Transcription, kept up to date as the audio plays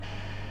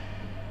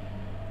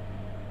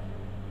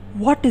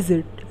What is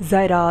it?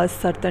 Zaira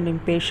asked Sarthan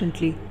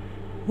impatiently.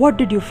 What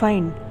did you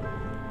find?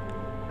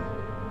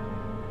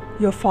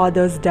 Your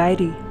father's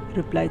diary,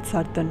 replied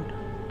Sarthan.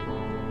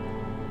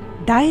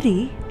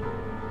 Diary?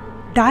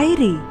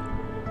 Diary?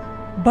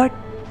 But,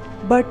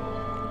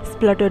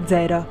 spluttered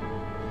Zaira.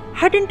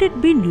 Hadn't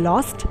it been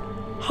lost?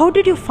 How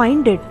did you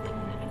find it?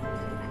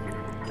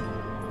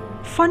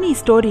 Funny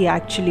story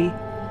actually.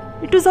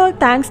 It was all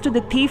thanks to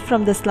the thief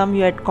from the slum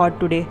you had caught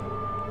today.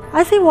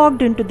 As he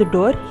walked into the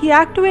door, he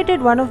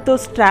activated one of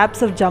those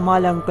traps of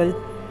Jamal uncle.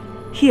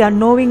 He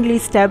unknowingly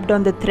stepped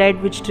on the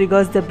thread which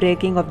triggers the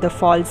breaking of the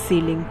false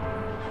ceiling.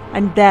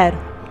 And there,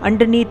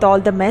 underneath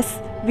all the mess,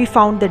 we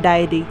found the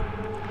diary.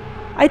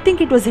 I think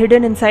it was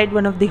hidden inside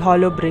one of the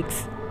hollow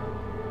bricks.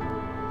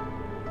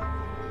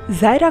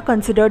 Zaira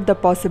considered the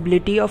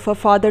possibility of her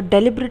father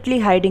deliberately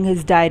hiding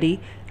his diary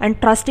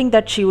and trusting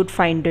that she would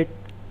find it.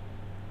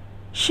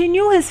 She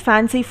knew his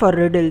fancy for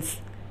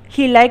riddles.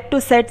 He liked to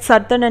set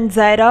Sarthan and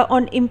Zaira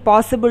on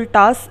impossible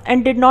tasks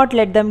and did not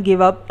let them give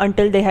up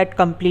until they had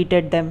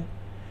completed them.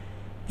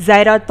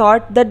 Zaira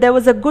thought that there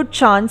was a good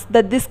chance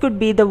that this could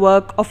be the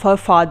work of her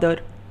father.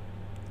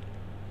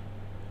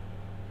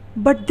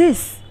 But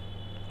this,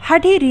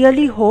 had he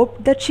really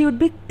hoped that she would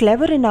be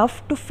clever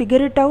enough to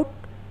figure it out?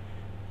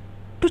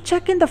 To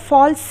check in the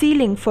false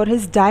ceiling for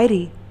his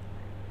diary?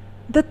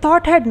 The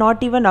thought had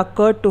not even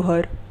occurred to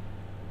her.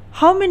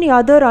 How many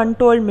other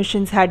untold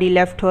missions had he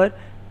left her,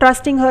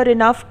 trusting her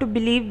enough to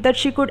believe that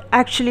she could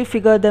actually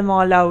figure them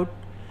all out?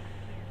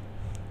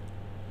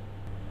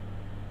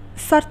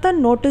 Sarthan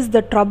noticed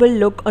the troubled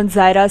look on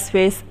Zaira's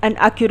face and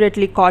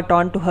accurately caught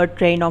on to her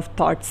train of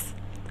thoughts.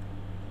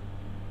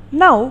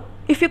 Now,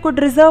 if you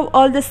could reserve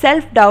all the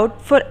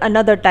self-doubt for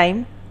another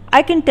time,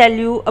 I can tell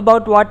you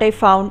about what I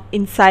found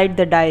inside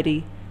the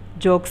diary,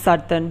 joked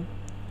Sarthan.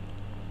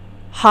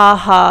 Ha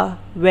ha,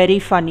 very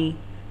funny,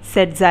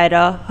 said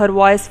Zaira, her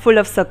voice full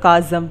of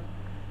sarcasm.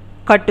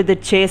 Cut to the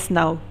chase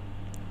now.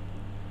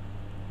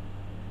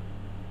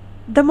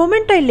 The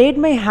moment I laid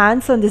my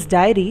hands on this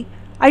diary,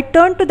 I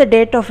turned to the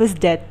date of his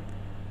death.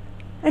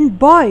 And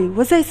boy,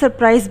 was I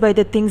surprised by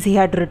the things he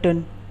had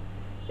written.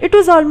 It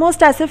was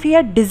almost as if he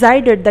had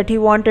decided that he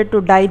wanted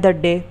to die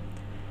that day.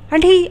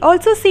 And he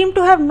also seemed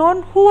to have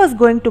known who was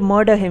going to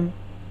murder him.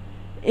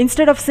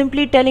 Instead of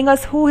simply telling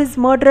us who his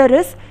murderer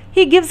is,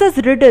 he gives us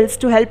riddles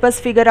to help us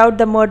figure out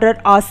the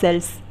murderer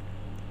ourselves.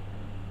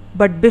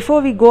 But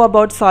before we go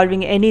about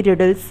solving any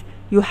riddles,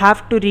 you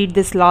have to read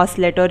this last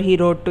letter he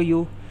wrote to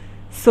you.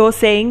 So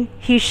saying,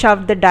 he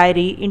shoved the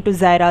diary into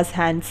Zaira's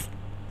hands.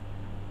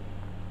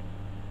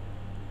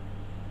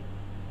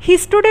 He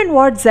stood and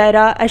watched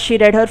Zaira as she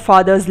read her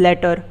father's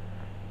letter.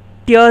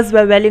 Tears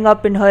were welling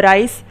up in her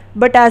eyes,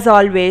 but as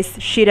always,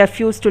 she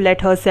refused to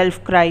let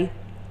herself cry.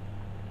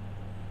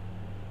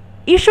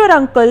 Ishwar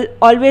uncle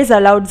always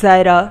allowed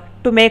Zaira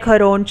to make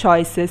her own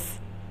choices.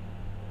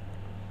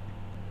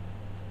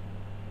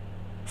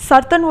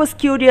 Sarthan was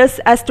curious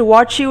as to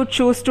what she would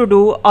choose to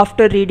do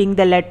after reading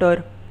the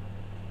letter.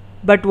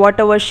 But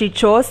whatever she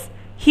chose,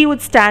 he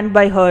would stand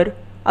by her,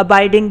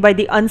 abiding by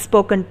the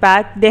unspoken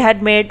pact they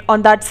had made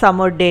on that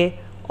summer day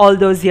all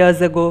those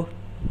years ago.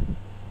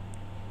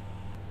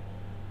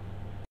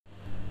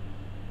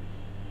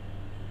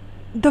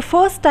 The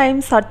first time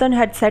Sarthan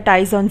had set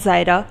eyes on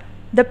Zaira,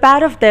 the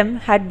pair of them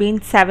had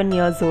been 7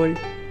 years old.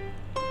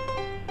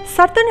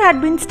 Sarthan had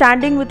been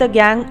standing with a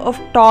gang of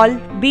tall,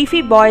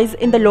 beefy boys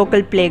in the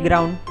local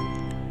playground.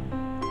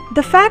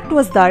 The fact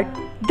was that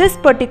this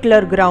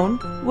particular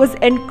ground was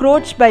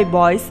encroached by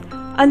boys,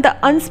 and the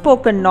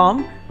unspoken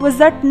norm was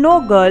that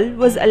no girl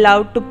was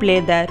allowed to play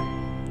there.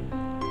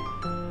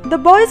 The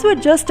boys were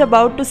just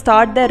about to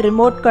start their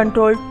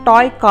remote-controlled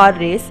toy car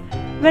race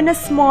when a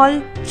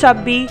small,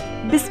 chubby,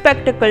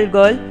 bespectacled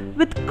girl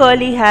with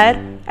curly hair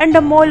and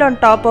a mole on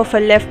top of her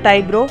left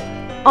eyebrow,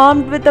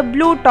 armed with a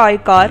blue toy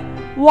car,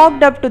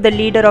 walked up to the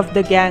leader of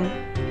the gang,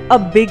 a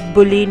big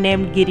bully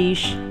named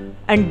Girish,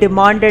 and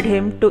demanded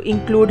him to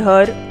include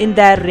her in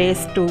their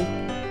race too.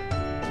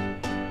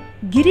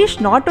 Girish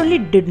not only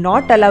did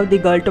not allow the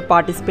girl to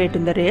participate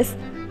in the race,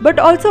 but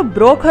also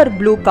broke her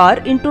blue car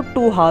into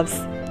 2 halves.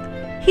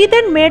 He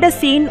then made a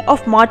scene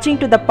of marching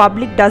to the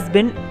public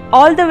dustbin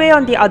all the way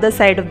on the other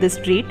side of the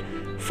street,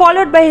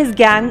 followed by his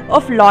gang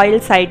of loyal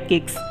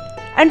sidekicks,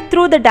 and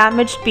threw the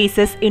damaged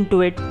pieces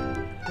into it.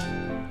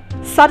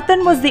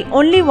 Sarthan was the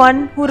only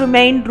one who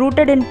remained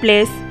rooted in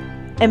place,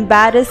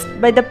 embarrassed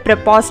by the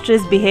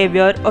preposterous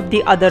behavior of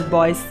the other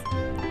boys.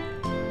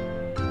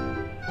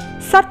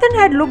 Sarthan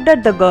had looked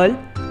at the girl,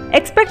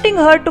 expecting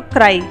her to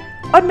cry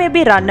or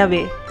maybe run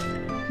away.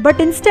 But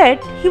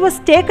instead, he was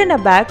taken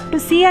aback to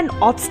see an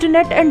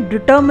obstinate and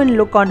determined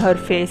look on her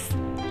face.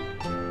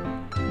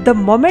 The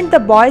moment the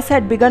boys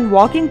had begun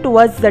walking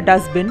towards the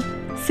dustbin,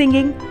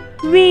 singing,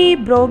 "We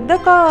broke the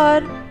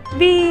car,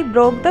 we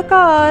broke the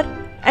car,"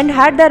 and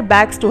had their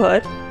backs to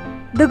her,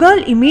 the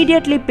girl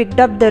immediately picked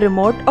up the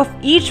remote of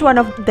each one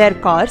of their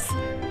cars,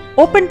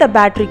 opened the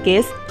battery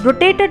case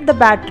rotated the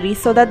battery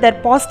so that their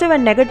positive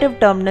and negative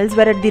terminals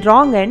were at the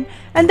wrong end,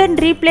 and then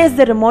replaced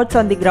the remotes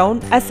on the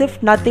ground as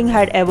if nothing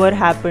had ever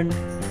happened.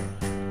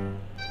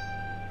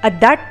 At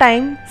that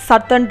time,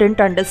 Sarthan didn't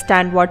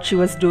understand what she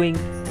was doing.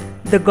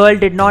 The girl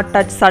did not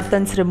touch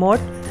Sarthan's remote,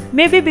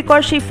 maybe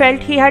because she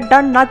felt he had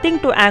done nothing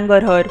to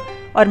anger her,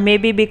 or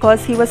maybe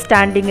because he was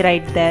standing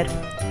right there.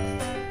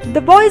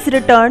 The boys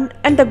returned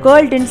and the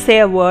girl didn't say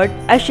a word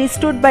as she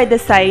stood by the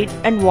side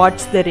and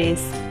watched the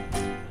race.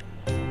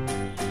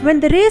 When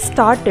the race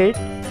started,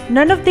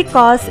 none of the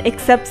cars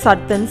except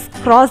Sarthan's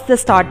crossed the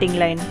starting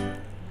line.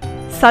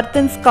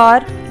 Sarthan's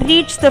car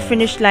reached the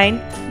finish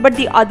line, but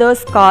the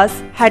others'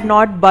 cars had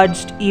not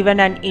budged even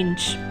an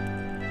inch.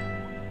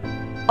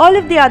 All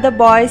of the other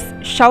boys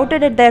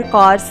shouted at their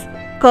cars,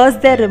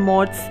 cursed their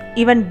remotes,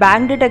 even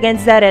banged it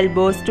against their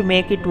elbows to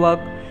make it work,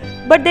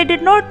 but they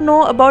did not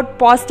know about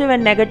positive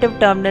and negative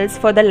terminals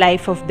for the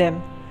life of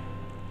them.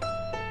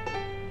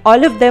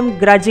 All of them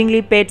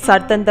grudgingly paid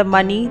Sarthan the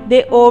money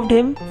they owed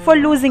him for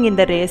losing in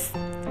the race.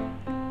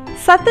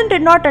 Sarthan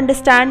did not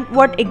understand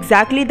what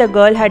exactly the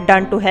girl had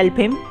done to help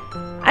him,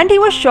 and he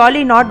was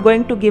surely not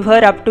going to give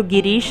her up to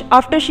Girish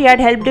after she had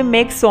helped him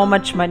make so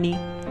much money.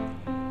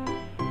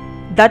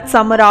 That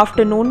summer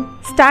afternoon,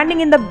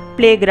 standing in the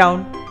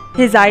playground,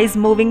 his eyes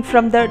moving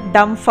from the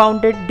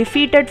dumbfounded,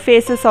 defeated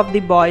faces of the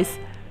boys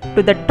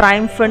to the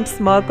triumphant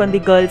smirk on the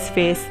girl's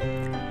face,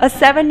 a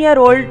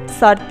 7-year-old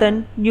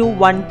Sarthan knew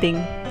one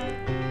thing.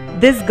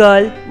 This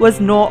girl was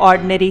no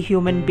ordinary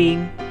human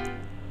being.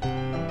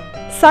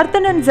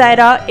 Sarthan and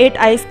Zaira ate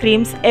ice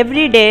creams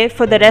every day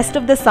for the rest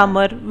of the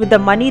summer with the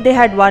money they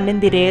had won in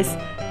the race,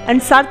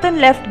 and Sarthan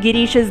left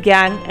Girish's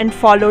gang and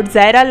followed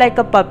Zaira like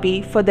a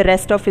puppy for the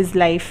rest of his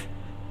life.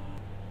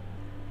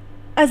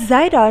 As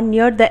Zaira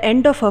neared the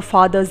end of her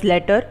father's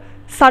letter,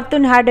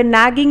 Sarthan had a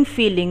nagging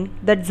feeling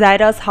that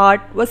Zaira's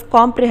heart was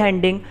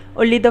comprehending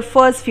only the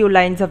first few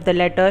lines of the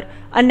letter,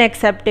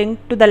 unaccepting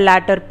to the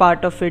latter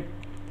part of it.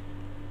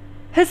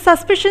 His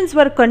suspicions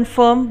were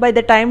confirmed by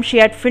the time she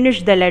had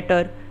finished the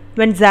letter,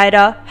 when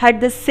Zaira had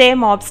the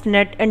same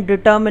obstinate and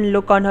determined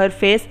look on her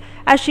face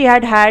as she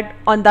had had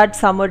on that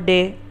summer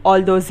day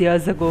all those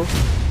years ago.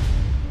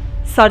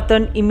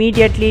 Sarthan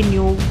immediately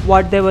knew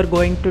what they were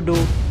going to do.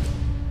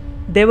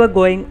 They were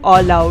going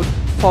all out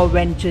for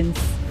vengeance.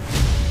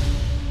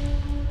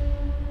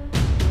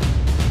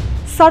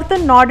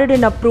 Sarthan nodded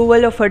in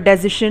approval of her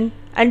decision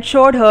and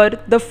showed her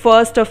the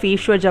first of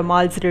Ishwar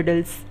Jamal's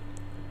riddles.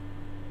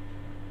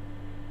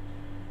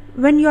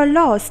 When you are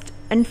lost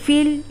and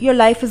feel your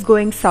life is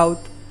going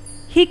south,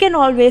 he can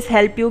always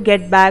help you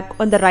get back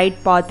on the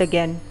right path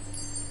again.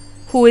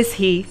 Who is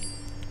he?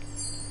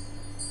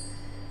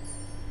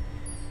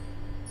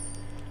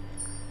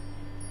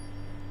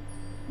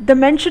 The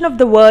mention of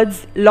the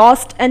words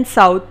lost and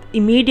south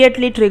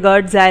immediately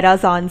triggered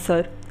Zaira's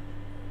answer.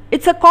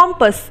 It's a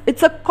compass!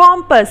 It's a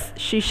compass!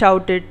 She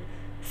shouted.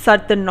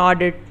 Sarthan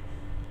nodded.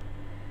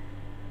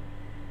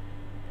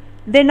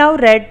 They now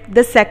read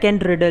the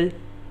second riddle.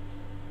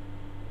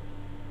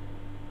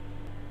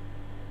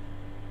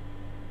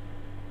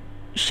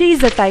 She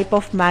is a type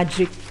of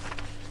magic.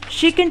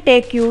 She can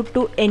take you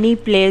to any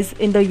place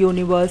in the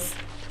universe.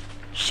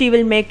 She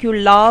will make you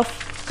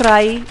laugh,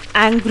 cry,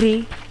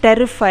 angry,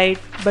 terrified,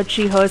 but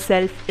she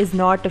herself is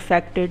not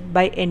affected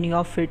by any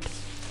of it.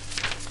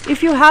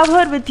 If you have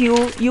her with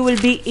you, you will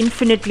be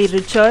infinitely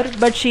richer,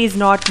 but she is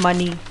not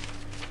money.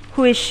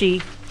 Who is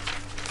she?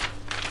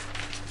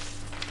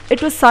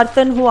 It was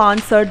Sarthan who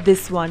answered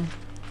this one.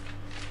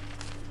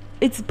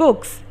 It's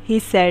books, he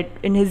said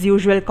in his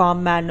usual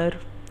calm manner.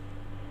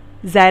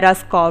 Zaira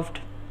scoffed.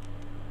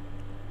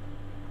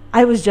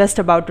 I was just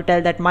about to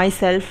tell that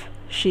myself,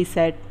 she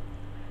said.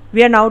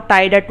 We are now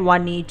tied at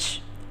 1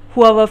 each.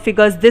 Whoever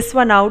figures this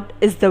one out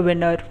is the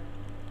winner.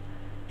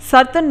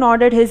 Sarthan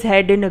nodded his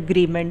head in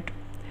agreement.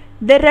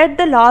 They read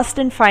the last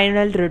and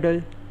final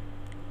riddle.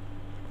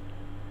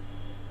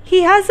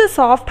 He has a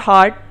soft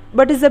heart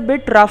but is a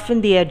bit rough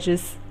in the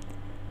edges.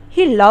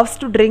 He loves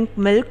to drink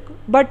milk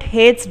but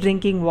hates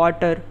drinking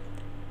water.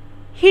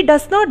 He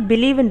does not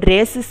believe in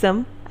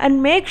racism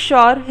and makes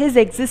sure his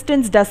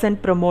existence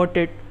doesn't promote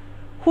it.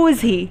 Who is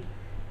he?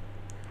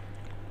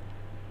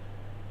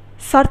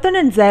 Sarthan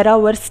and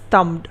Zaira were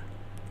stumped.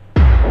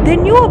 They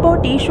knew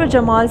about Ishwar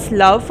Jamal's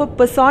love for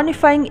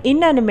personifying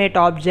inanimate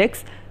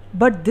objects,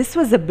 but this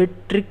was a bit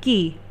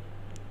tricky.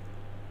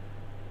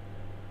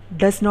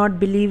 Does not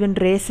believe in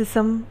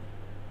racism.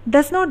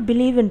 Does not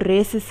believe in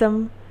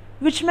racism,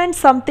 which meant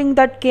something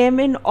that came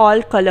in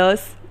all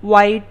colors,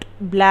 white,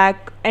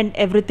 black, and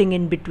everything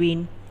in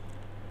between.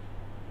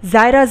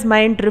 Zaira's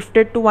mind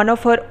drifted to one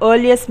of her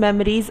earliest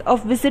memories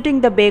of visiting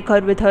the baker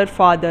with her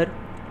father.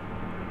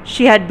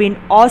 She had been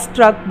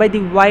awestruck by the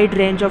wide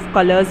range of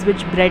colors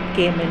which bread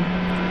came in,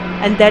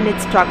 and then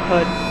it struck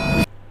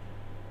her.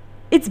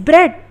 It's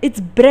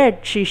bread,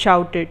 she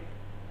shouted.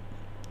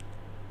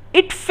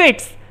 It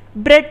fits.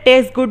 Bread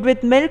tastes good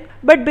with milk,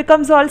 but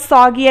becomes all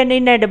soggy and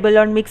inedible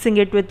on mixing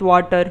it with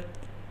water.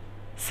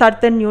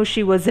 Sarthan knew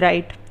she was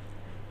right.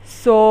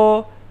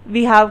 So,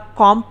 we have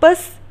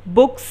compass,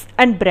 books,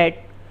 and bread.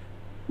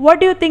 What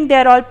do you think they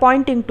are all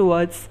pointing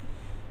towards?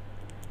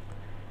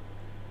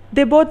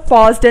 They both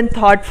paused and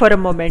thought for a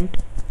moment.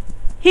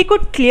 He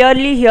could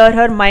clearly hear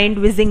her mind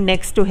whizzing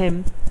next to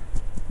him.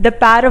 The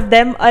pair of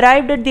them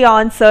arrived at the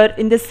answer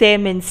in the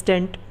same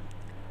instant.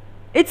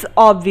 It's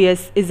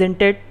obvious,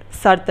 isn't it?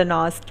 Sarthan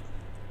asked.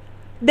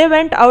 They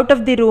went out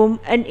of the room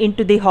and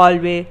into the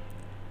hallway.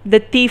 The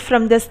thief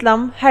from the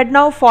slum had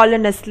now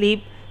fallen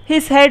asleep,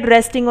 his head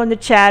resting on the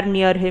chair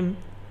near him.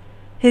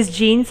 His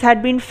jeans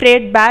had been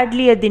frayed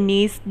badly at the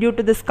knees due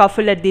to the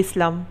scuffle at the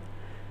slum.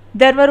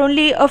 There were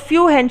only a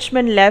few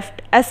henchmen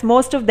left, as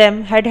most of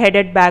them had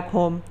headed back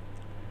home.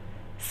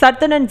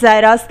 Sarthan and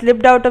Zaira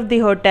slipped out of the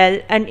hotel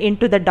and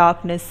into the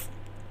darkness.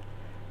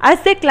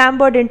 As they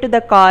clambered into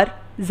the car,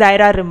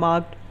 Zaira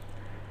remarked,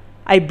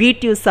 "I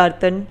beat you,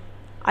 Sarthan.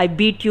 I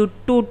beat you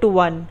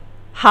 2-1.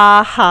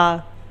 Ha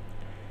ha."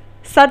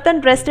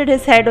 Sarthan rested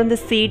his head on the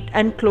seat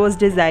and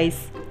closed his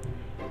eyes.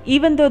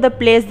 Even though the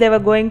place they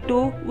were going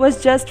to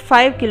was just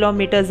 5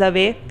 kilometers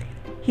away,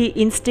 he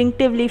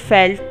instinctively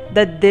felt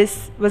that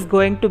this was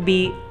going to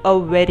be a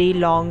very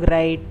long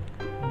ride.